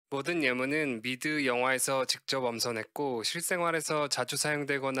모든 예문은 미드 영화에서 직접 엄선했고 실생활에서 자주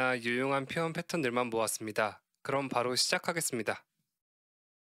사용되거나 유용한 표현 패턴들만 모았습니다. 그럼 바로 시작하겠습니다.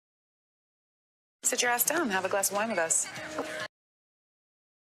 Sit your ass down, have a glass of wine with us.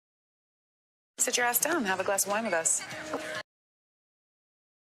 Sit your ass down, have a glass of wine with us.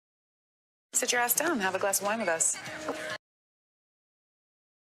 Sit your ass down, have a glass of wine with us.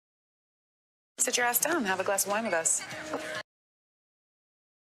 Sit your ass down, have a glass of wine with us.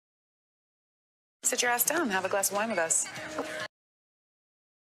 Sit your ass down, have a glass of wine with us.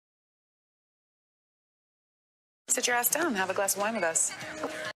 Sit your ass down, have a glass of wine with us.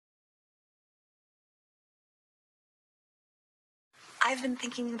 I've been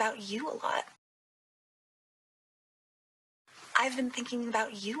thinking about you a lot. I've been thinking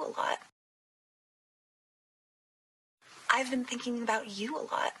about you a lot. I've been thinking about you a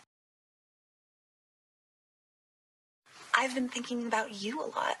lot. I've been thinking about you a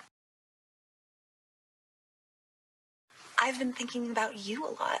lot. I've been thinking about you a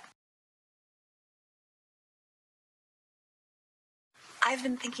lot. I've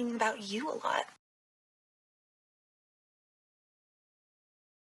been thinking about you a lot.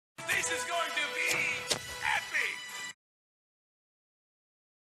 This is going to be epic!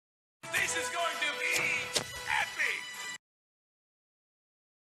 This is going to be epic!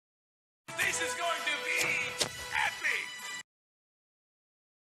 This is going to be epic!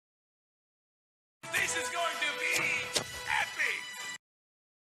 This is going to be epic!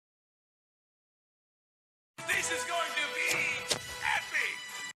 This is going to be epic!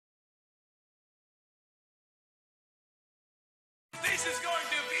 This is going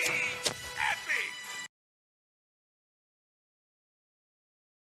to be epic!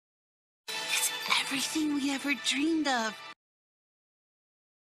 It's everything we ever dreamed of.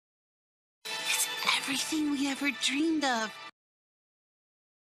 It's everything we ever dreamed of.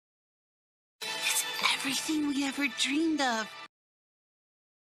 It's everything we ever dreamed of.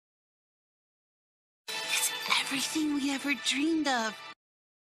 It's everything we ever dreamed of.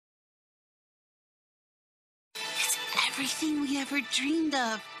 It's everything we ever dreamed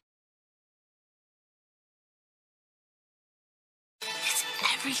of. It's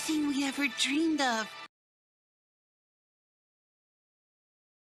everything we ever dreamed of.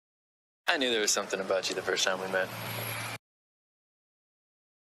 I knew there was something about you the first time we met.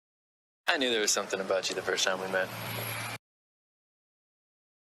 I knew there was something about you the first time we met.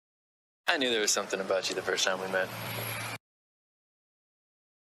 I knew there was something about you the first time we met.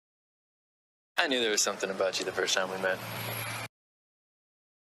 I knew there was something about you the first time we met.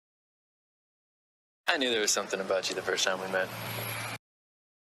 I knew there was something about you the first time we met.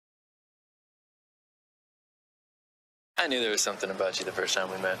 I knew there was something about you the first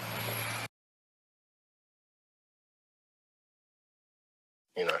time we met.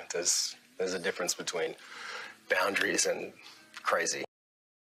 You know, there's a difference between boundaries and crazy.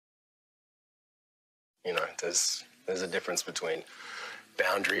 You know, there's a difference between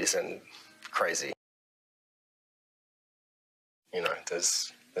boundaries and crazy. You know,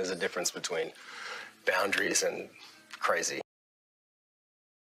 there's a difference between boundaries and crazy.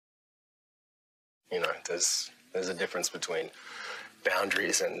 You know, there's a difference between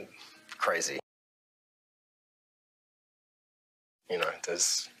boundaries and crazy. You know,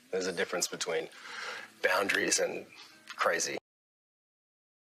 there's a difference between boundaries and crazy.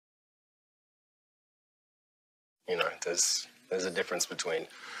 You know, there's a difference between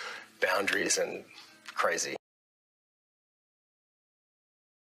boundaries and crazy.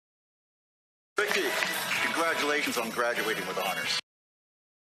 Vicky, congratulations on graduating with honors.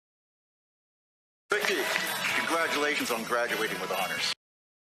 Vicky, congratulations on graduating with honors.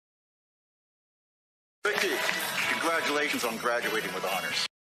 Vicky, congratulations on graduating with honors.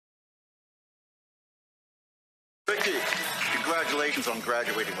 Vicky, congratulations on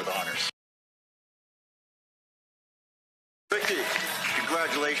graduating with honors. Vicky,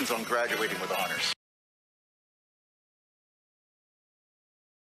 congratulations on graduating with honors.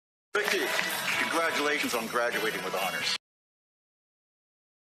 Vicky, congratulations on graduating with honors.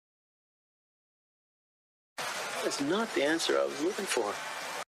 That's not the answer I was looking for.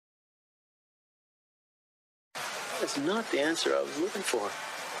 That's not the answer I was looking for.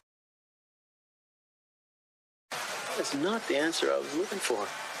 That's not the answer I was looking for.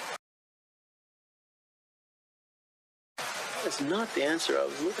 That's not the answer I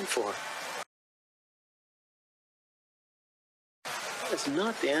was looking for. That's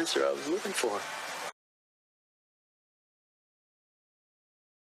not the answer I was looking for.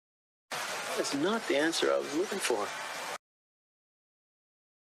 That's not the answer I was looking for.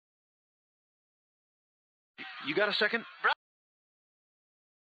 You got a second?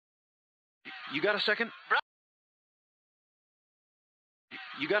 You got a second?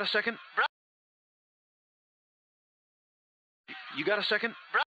 You got a second? You got a second?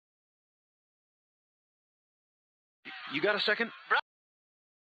 You got a second?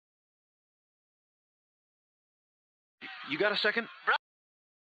 You got a second?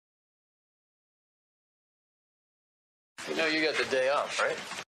 You know you got the day off, right?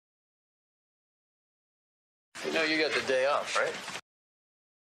 You know you got the day off, right?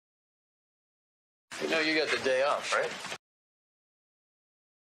 You know you got the day off, right?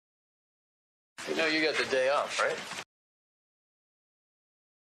 You know you got the day off, right?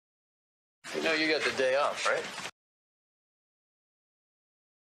 You know you got the day off, right?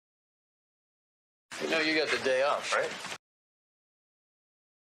 You know you got the day off, right?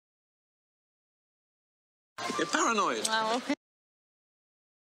 You're paranoid.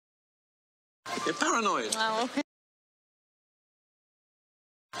 You're paranoid.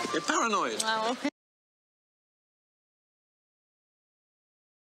 You're paranoid.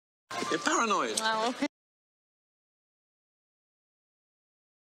 You're paranoid.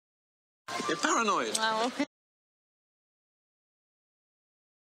 You're paranoid.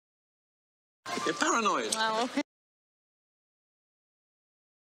 You're paranoid.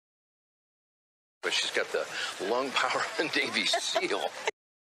 But she's got the lung power of a Navy SEAL.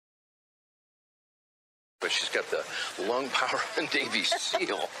 But she's got the lung power of a Navy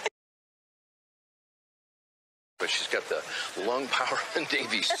SEAL. But she's got the lung power of a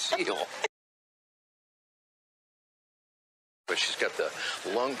Navy SEAL. But she's got the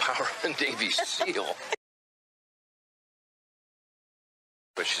lung power of a Navy SEAL.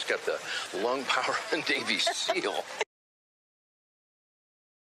 But she's got the lung power of a Navy SEAL.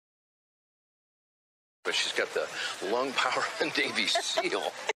 But she's got the lung power of a Navy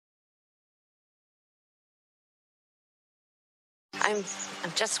SEAL. I'm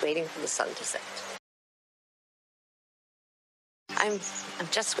just waiting for the sun to set. I'm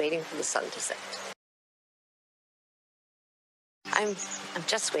just waiting for the sun to set. I'm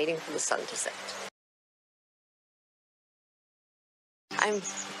just waiting for the sun to set. I'm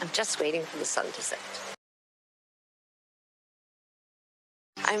just waiting for the sun to set.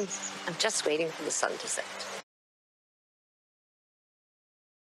 I'm just waiting for the sun to set.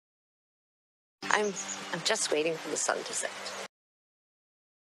 I'm just waiting for the sun to set.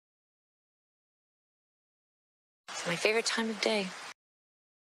 It's my favorite time of day.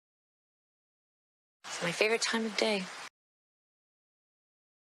 It's my favorite time of day.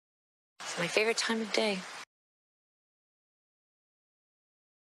 It's my favorite time of day.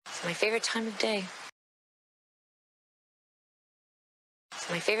 It's my favorite time of day. It's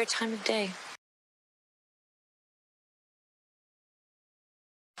my favorite time of day.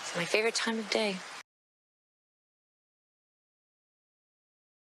 It's my favorite time of day.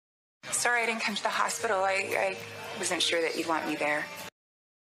 Sorry I didn't come to the hospital. I wasn't sure that you'd want me there.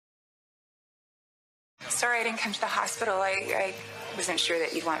 Sorry I didn't come to the hospital. I wasn't sure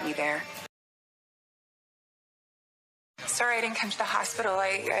that you'd want me there. Sorry I didn't come to the hospital.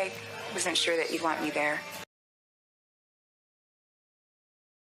 I wasn't sure that you'd want me there.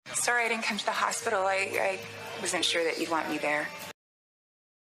 Sorry I didn't come to the hospital. I wasn't sure that you'd want me there.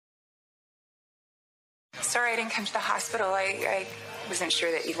 Sorry I didn't come to the hospital. I wasn't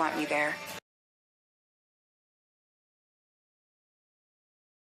sure that you'd want me there.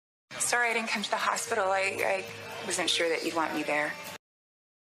 Sorry I didn't come to the hospital. I wasn't sure that you'd want me there.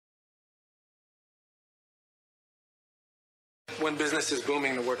 When business is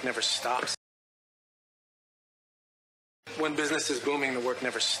booming, the work never stops. When business is booming, the work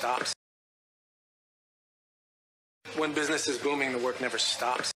never stops. When business is booming, the work never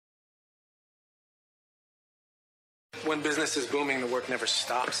stops. When business is booming, the work never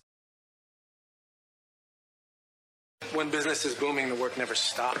stops. When business is booming, the work never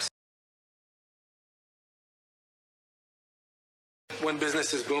stops. When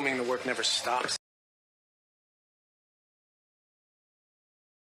business is booming, the work never stops.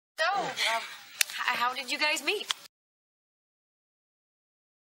 So, how did you guys meet?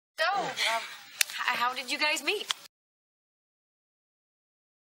 So, how did you guys meet?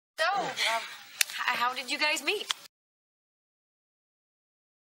 So, how did you guys meet?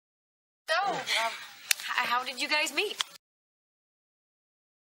 So, how did you guys meet?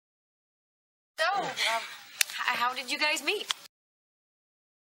 So, how did you guys meet?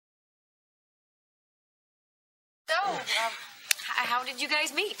 So, how did you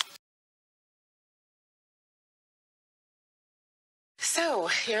guys meet? So,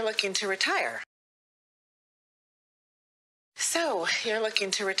 you're looking to retire. So, you're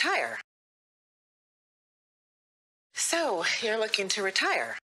looking to retire. So, you're looking to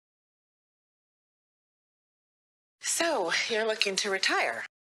retire. So, you're looking to retire.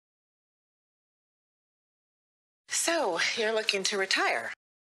 So, you're looking to retire.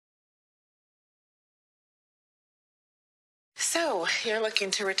 So, you're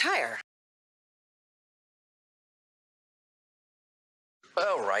looking to retire.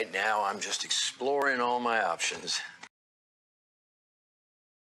 Well, right now I'm just exploring all my options.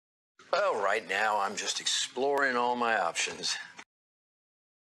 Well, right now I'm just exploring all my options.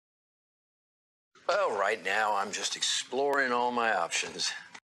 Well, right now I'm just exploring all my options.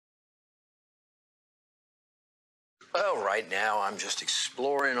 Well, right now I'm just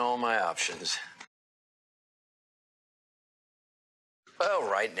exploring all my options. Well,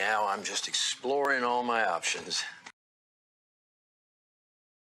 right now I'm just exploring all my options.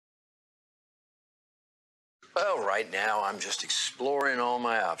 Well, right now I'm just exploring all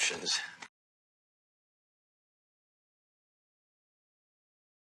my options.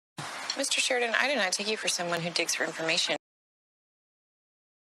 Mr. Sheridan, I do not take you for someone who digs for information.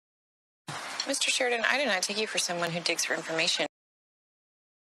 Mr. Sheridan, I do not take you for someone who digs for information.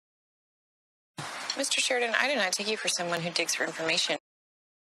 Mr. Sheridan, I do not take you for someone who digs for information.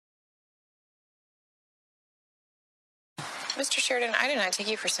 Mr. Sheridan, I do not take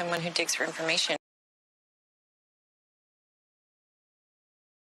you for someone who digs for information.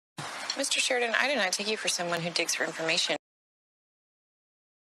 Mr. Sheridan, I do not take you for someone who digs for information.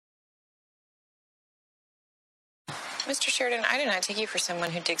 Mr. Sheridan, I do not take you for someone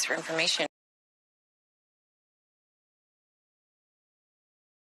who digs for information.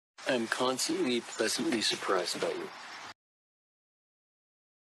 I'm constantly pleasantly surprised about you.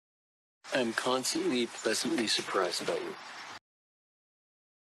 I'm constantly pleasantly surprised about you.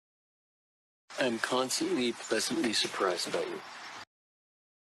 I'm constantly pleasantly surprised about you.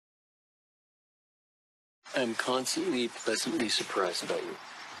 I'm constantly pleasantly surprised about you.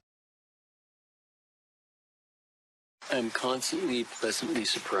 I'm constantly pleasantly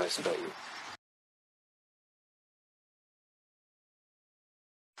surprised about you.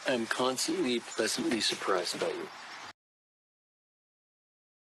 I'm constantly pleasantly surprised about you.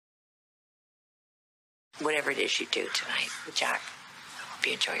 Whatever it is you do tonight with Jack, I hope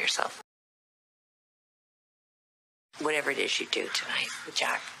you enjoy yourself. Whatever it is you do tonight with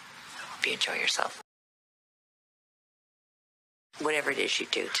Jack, I hope you enjoy yourself. Whatever it is you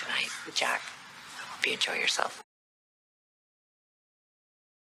do tonight with Jack, I hope you enjoy yourself.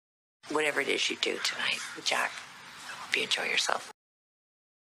 Whatever it is you do tonight with Jack, I hope you enjoy yourself.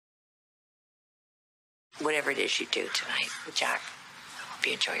 Whatever it is you do tonight with Jack, I hope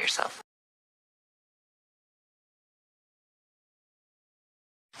you enjoy yourself.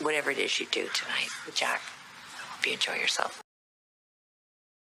 Whatever it is you do tonight with Jack, I hope you enjoy yourself.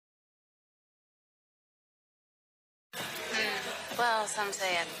 Well, some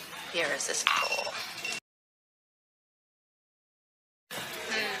say I'm irresistible.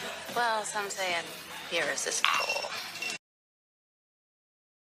 Well, some say I'm irresistible.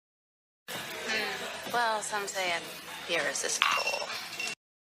 Well, some say I'm irresistible.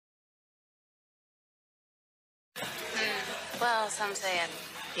 Well, some say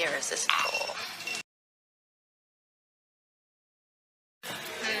I'm irresistible.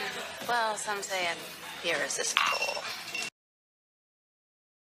 Well, some say I'm irresistible.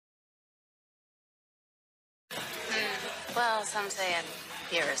 Well, some say I'm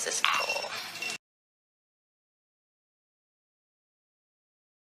irresistible.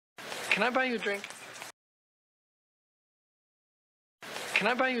 Can I buy you a drink? Can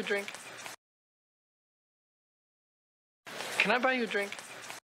I buy you a drink? Can I buy you a drink?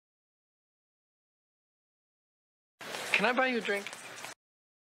 Can I buy you a drink?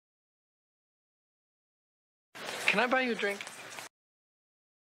 Can I buy you a drink?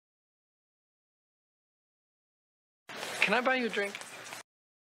 Can I buy you a drink?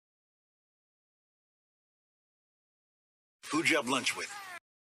 Who'd you have lunch with?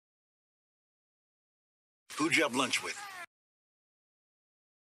 Who'd you have lunch with?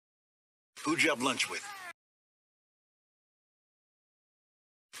 Who'd you have lunch with?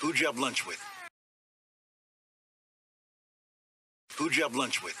 Who'd you have lunch with? Who'd you have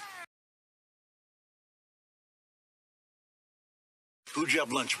lunch with? Who'd you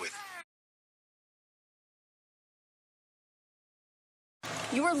have lunch with?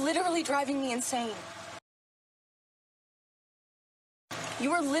 You are literally driving me insane.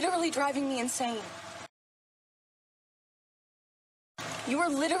 You are literally driving me insane. You are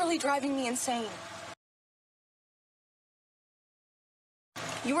literally driving me insane.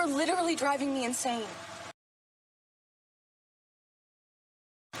 You are literally driving me insane.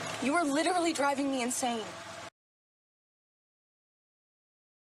 You are literally driving me insane.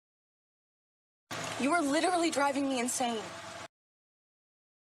 You are literally driving me insane.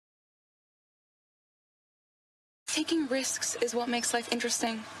 Taking risks is what makes life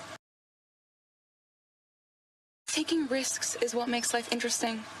interesting. Taking risks is what makes life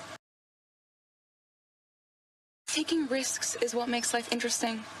interesting. Taking risks is what makes life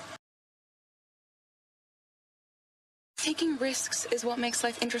interesting. Taking risks is what makes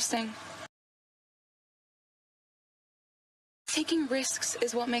life interesting. Taking risks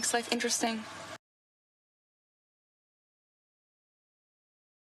is what makes life interesting.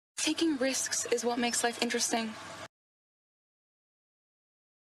 Taking risks is what makes life interesting.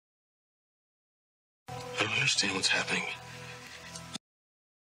 I don't understand what's happening.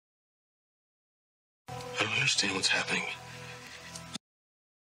 I don't understand what's happening.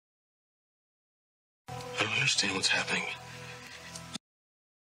 I don't understand what's happening.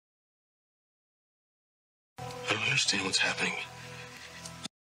 I don't understand what's happening.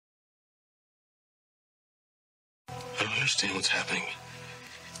 I don't understand what's happening.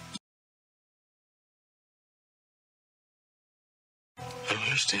 I don't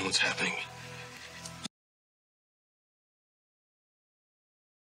understand what's happening.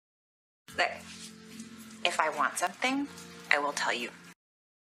 Look, if I want something, I will tell you.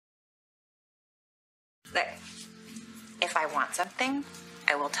 Look, if I want something,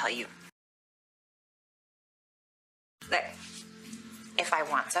 I will tell you. Look, if I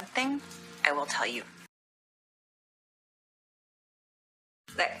want something, I will tell you.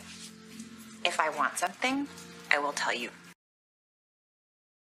 Look, if I want something, I will tell you.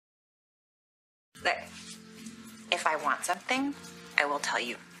 Look, if I want something, I will tell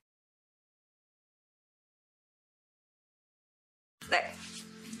you. Look,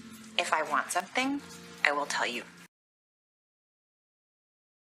 if I want something, I will tell you.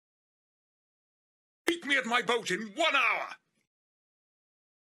 Meet me at my boat in 1 hour.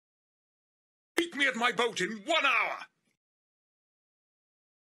 Meet me at my boat in 1 hour.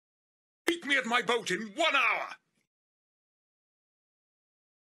 Meet me at my boat in 1 hour.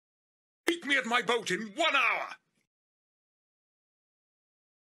 Meet me at my boat in 1 hour.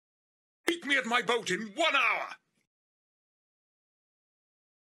 Meet me at my boat in 1 hour.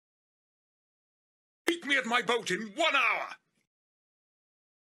 Meet me at my boat in 1 hour.